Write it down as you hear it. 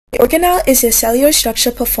The organelle is a cellular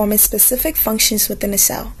structure performing specific functions within a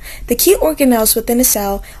cell. The key organelles within a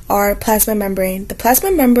cell are plasma membrane. The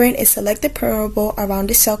plasma membrane is a selected permeable around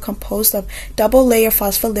the cell composed of double-layer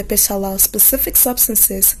phospholipids to allow specific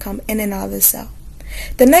substances to come in and out of the cell.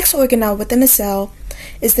 The next organelle within a cell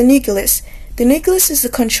is the nucleus. The nucleus is the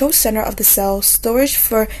control center of the cell, storage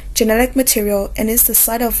for genetic material, and is the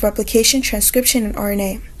site of replication, transcription, and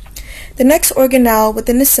RNA. The next organelle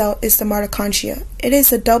within the cell is the mitochondria. It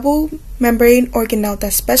is a double-membrane organelle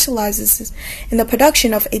that specializes in the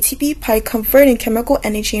production of ATP by converting chemical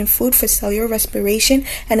energy and food for cellular respiration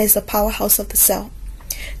and is the powerhouse of the cell.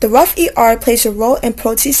 The rough ER plays a role in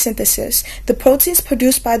protein synthesis. The proteins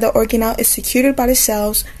produced by the organelle is secreted by the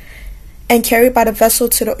cells and carried by the vessel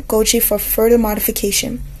to the Golgi for further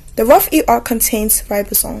modification. The rough ER contains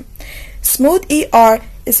ribosome. Smooth ER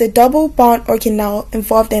is a double bond organelle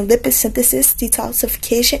involved in lipid synthesis,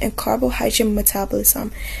 detoxification, and carbohydrate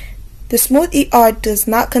metabolism. The smooth ER does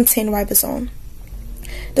not contain ribosome.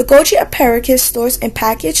 The Golgi apparatus stores and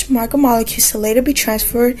packages macromolecules to later be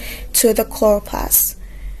transferred to the chloroplast.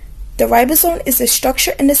 The ribosome is a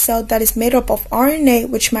structure in the cell that is made up of RNA,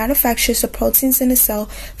 which manufactures the proteins in the cell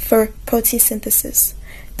for protein synthesis.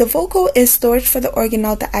 The Volgo is storage for the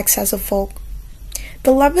organelle that acts as a Volg. The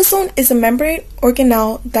ribosome is a membrane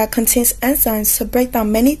organelle that contains enzymes to break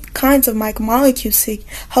down many kinds of macromolecules to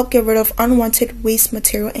help get rid of unwanted waste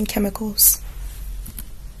material and chemicals.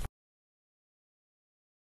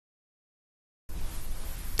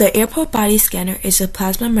 The airport body scanner is a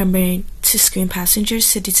plasma membrane to screen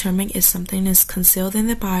passengers to determine if something is concealed in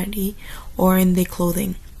their body or in their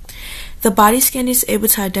clothing. The body scanner is able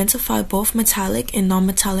to identify both metallic and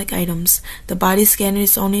non-metallic items. The body scanner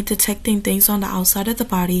is only detecting things on the outside of the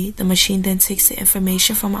body. The machine then takes the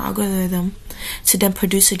information from an algorithm to then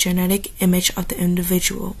produce a genetic image of the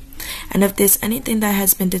individual. And if there's anything that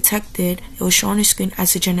has been detected, it will show on the screen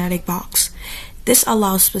as a genetic box. This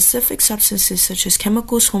allows specific substances such as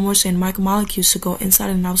chemicals, hormones, and micromolecules to go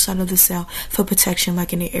inside and outside of the cell for protection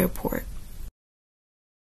like in the airport.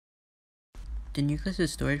 The nucleus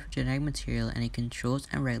is storage for genetic material and it controls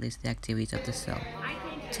and regulates the activities of the cell.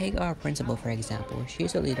 Take our principal for example. She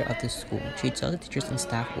is the leader of the school. She tells the teachers and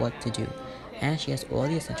staff what to do, and she has all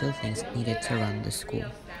the essential things needed to run the school.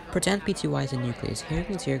 Pretend PTY is the nucleus. Here you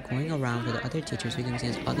can see her going around with the other teachers who can see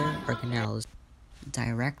as other organelles,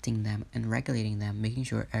 directing them and regulating them, making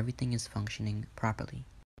sure everything is functioning properly.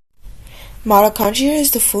 Mitochondria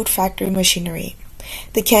is the food factory machinery.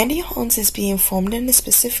 The candy hones is being formed in a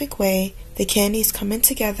specific way. The candy is coming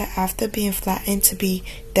together after being flattened to be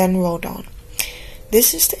then rolled on.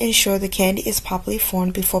 This is to ensure the candy is properly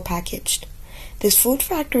formed before packaged. This food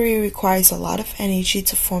factory requires a lot of energy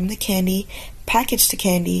to form the candy, package the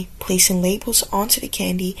candy, placing labels onto the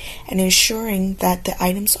candy, and ensuring that the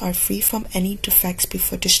items are free from any defects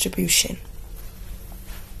before distribution.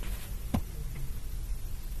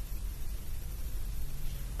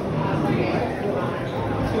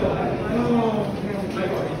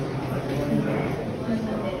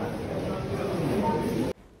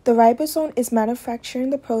 The ribosome is manufacturing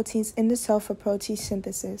the proteins in the cell for protein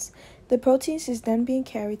synthesis. The proteins is then being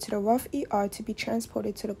carried to the rough ER to be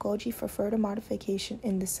transported to the Golgi for further modification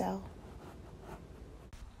in the cell.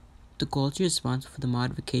 The Golgi is responsible for the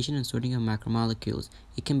modification and sorting of macromolecules.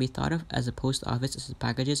 It can be thought of as a post office that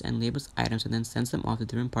packages and labels items and then sends them off to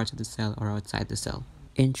different parts of the cell or outside the cell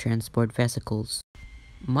in transport vesicles.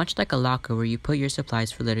 Much like a locker where you put your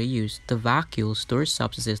supplies for later use, the vacuole stores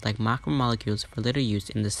substances like macromolecules for later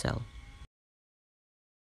use in the cell.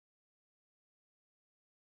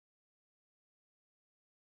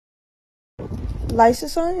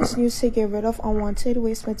 Lysosome is used to get rid of unwanted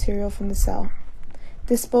waste material from the cell.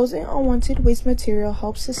 Disposing unwanted waste material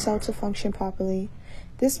helps the cell to function properly.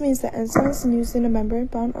 This means the enzymes used in the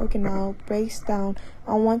membrane-bound organelle breaks down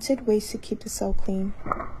unwanted waste to keep the cell clean.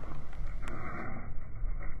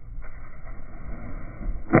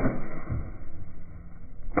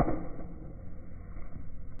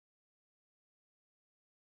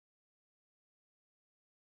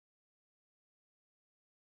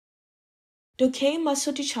 Duchenne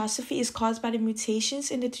muscle dystrophy is caused by the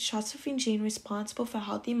mutations in the dystrophin gene responsible for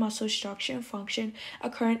healthy muscle structure and function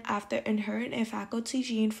occurring after inheriting a faculty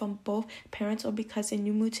gene from both parents or because a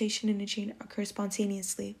new mutation in the gene occurs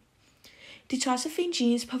spontaneously. Dystrophin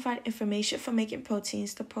genes provide information for making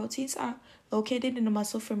proteins. The proteins are located in the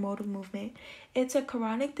muscle for motor movement. It's a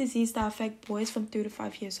chronic disease that affects boys from 3 to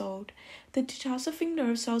 5 years old. The dystrophin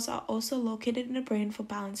nerve cells are also located in the brain for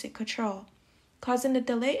balance and control, causing a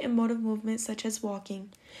delay in motor movements such as walking.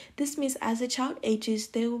 This means as a child ages,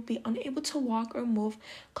 they will be unable to walk or move,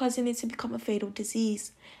 causing it to become a fatal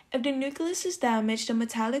disease. If the nucleus is damaged, the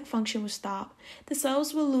metabolic function will stop. The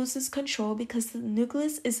cells will lose its control because the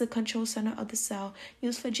nucleus is the control center of the cell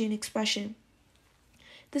used for gene expression.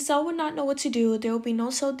 The cell will not know what to do, there will be no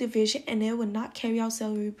cell division, and it will not carry out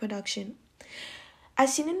cell reproduction.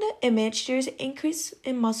 As seen in the image, there is an increase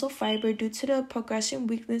in muscle fiber due to the progression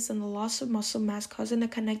weakness and the loss of muscle mass, causing the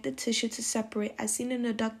connective tissue to separate, as seen in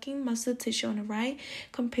the ducting muscle tissue on the right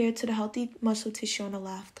compared to the healthy muscle tissue on the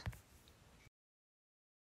left.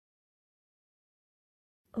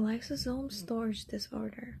 Lysosome storage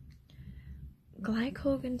disorder.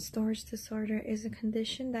 Glycogen storage disorder is a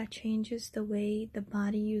condition that changes the way the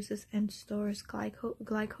body uses and stores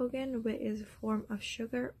glycogen, which is a form of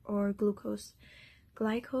sugar or glucose.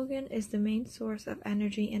 Glycogen is the main source of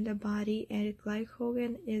energy in the body, and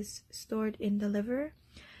glycogen is stored in the liver.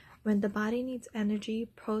 When the body needs energy,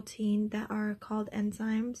 protein that are called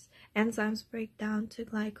enzymes break down to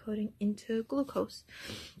glycogen into glucose.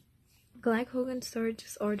 Glycogen storage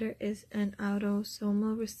disorder is an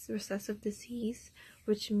autosomal recessive disease,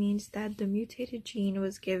 which means that the mutated gene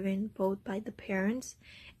was given both by the parents.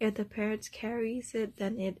 If the parents carries it,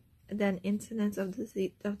 then incidence of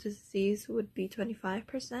the disease would be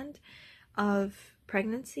 25% of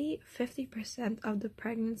pregnancy. 50% of the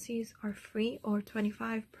pregnancies are free, or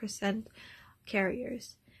 25%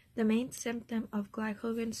 carriers. The main symptom of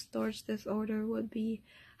glycogen storage disorder would be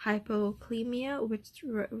hypokalemia, which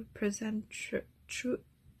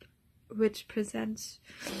presents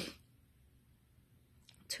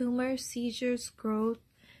tumor, seizures,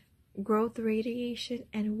 growth radiation,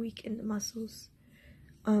 and weakened muscles.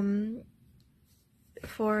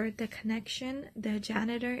 For the connection, the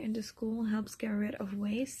janitor in the school helps get rid of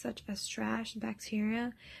waste such as trash,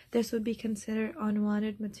 bacteria. This would be considered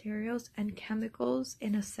unwanted materials and chemicals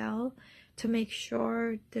in a cell to make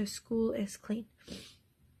sure the school is clean.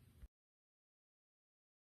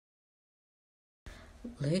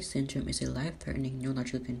 Leigh syndrome is a life-threatening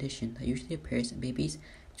neurological condition that usually appears in babies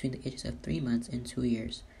between the ages of 3 months and 2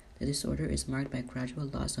 years. The disorder is marked by gradual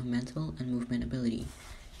loss of mental and movement ability.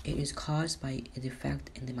 It is caused by a defect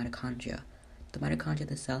in the mitochondria. The mitochondria of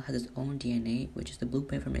the cell has its own DNA, which is the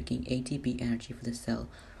blueprint for making ATP energy for the cell,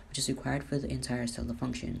 which is required for the entire cell to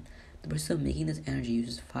function. The process of making this energy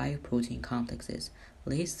uses 5 protein complexes.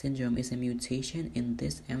 Leigh syndrome is a mutation in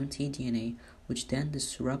this mtDNA, which then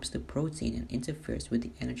disrupts the protein and interferes with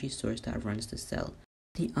the energy source that runs the cell.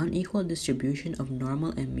 The unequal distribution of normal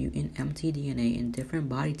and mutant mtDNA in different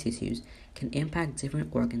body tissues can impact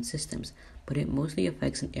different organ systems, but it mostly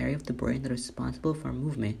affects an area of the brain that is responsible for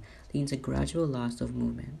movement, leading to gradual loss of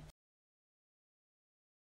movement.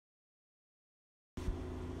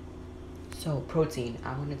 So protein,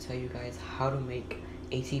 I want to tell you guys how to make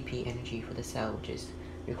ATP energy for the cell, which is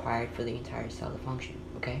required for the entire cell to function,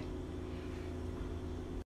 okay?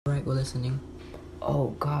 Alright, we're listening. Oh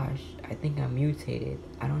gosh, I think I'm mutated.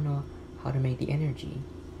 I don't know how to make the energy.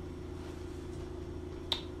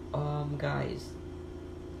 Guys,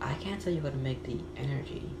 I can't tell you how to make the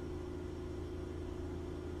energy.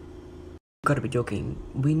 You gotta be joking.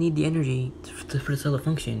 We need the energy for the cell to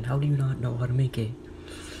function. How do you not know how to make it?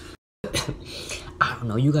 I don't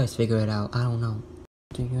know. You guys figure it out. I don't know.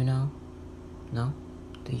 Do you know? No?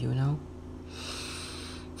 Do you know?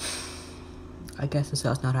 I guess the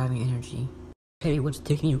cell's not having energy. Hey, what's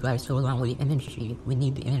taking you guys so long with the energy? We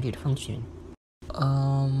need the energy to function.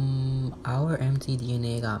 Our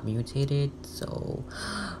mtDNA got mutated, so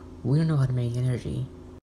we don't know how to make energy.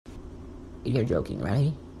 You're joking,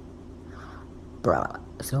 right? Bruh,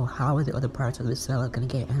 so how are the other parts of the cell gonna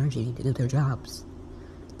get energy to do their jobs?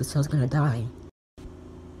 The cell's gonna die.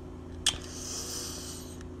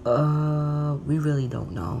 We really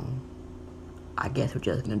don't know. I guess we're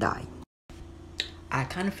just gonna die. I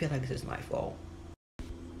kind of feel like this is my fault.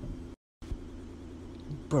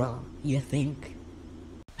 Bro, you think?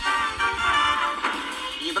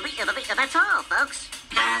 That's all, folks.